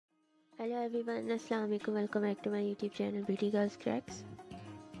Hello everyone, अस्सलाम वालेकुम। Welcome back to my YouTube channel beauty girls cracks.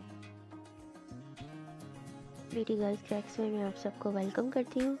 Beauty girls cracks में मैं आप सबको वेलकम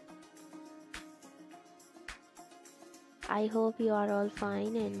करती हूँ। I hope you are all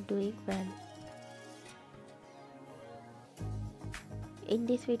fine and doing well. In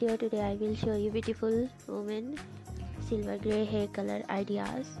this video today I will show you beautiful women silver grey hair color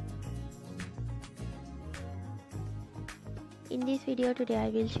ideas. In this video today I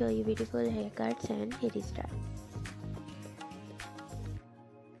will show you beautiful haircuts and hairstyle.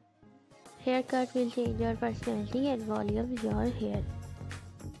 Haircut will change your personality and volume your hair.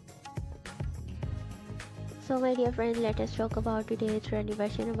 So my dear friends, let us talk about today's trendy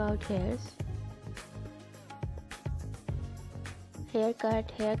fashion about hairs.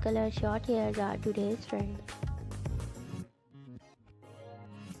 Haircut, hair color, short hairs are today's trend.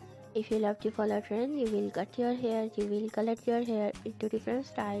 If you love to follow trend, you will cut your hair, you will color your hair into different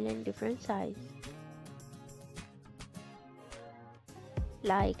style and different size.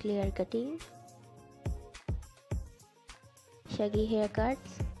 Like layer cutting, shaggy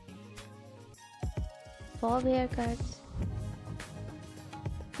haircuts, bob haircuts,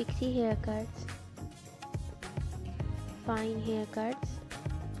 pixie haircuts, fine haircuts,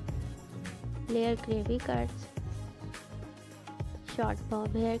 layer gravy cuts, short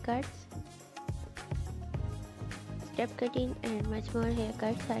bob haircuts, step cutting and much more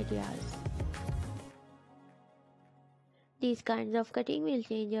haircuts ideas. These kinds of cutting will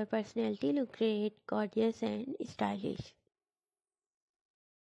change your personality, look great, gorgeous and stylish.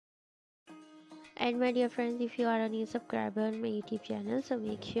 And my dear friends, if you are a new subscriber on my YouTube channel, so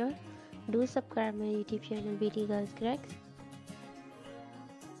make sure do subscribe my YouTube channel Beauty Girls Cracks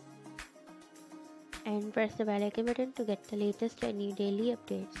and press the bell icon button to get the latest and new daily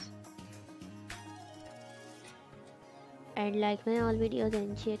updates. And like my all videos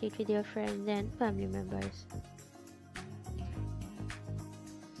and share it with your friends and family members.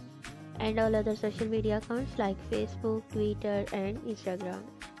 And all other social media accounts like Facebook, Twitter and Instagram.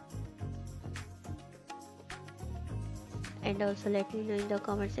 And also let me know in the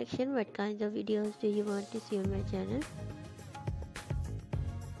comment section what kinds of videos do you want to see on my channel.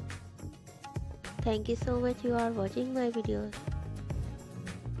 Thank you so much you are watching my videos.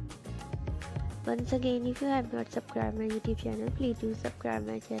 Once again, if you have not subscribed my YouTube channel, please do subscribe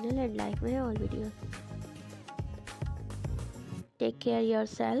my channel and like my all videos. Take care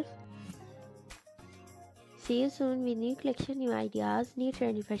yourself. See you soon with new collection, new ideas, new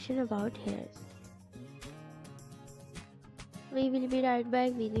trendy fashion about hairs. We will be right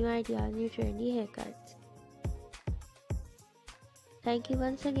back with new ideas, new trendy haircuts. Thank you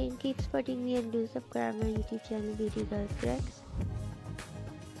once again. Keep supporting me and do subscribe my YouTube channel Beauty Girls Cracks.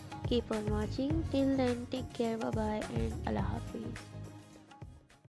 Keep on watching. Till then, take care. Bye bye and Allah Hafiz.